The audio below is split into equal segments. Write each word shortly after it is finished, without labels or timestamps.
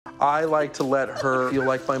I like to let her feel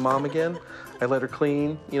like my mom again. I let her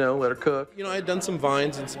clean, let her cook. I had done some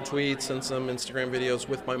Vines and some tweets and some Instagram videos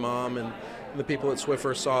with my mom, and the people at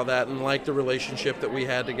Swiffer saw that and liked the relationship that we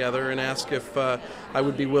had together and asked if I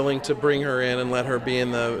would be willing to bring her in and let her be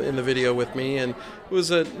in the video with me. And it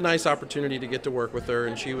was a nice opportunity to get to work with her,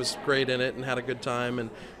 and she was great in it and had a good time.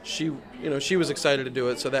 And she was excited to do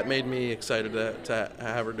it, so that made me excited to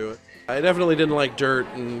have her do it. I definitely didn't like dirt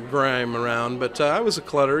and grime around, but I was a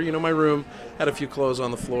clutter. My room had a few clothes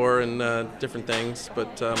on the floor and different things,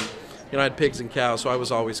 but I had pigs and cows, so I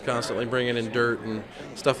was always constantly bringing in dirt and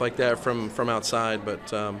stuff like that from outside.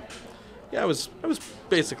 But I was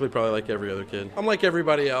basically probably like every other kid. I'm like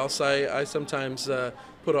everybody else. I sometimes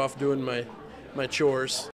put off doing my chores.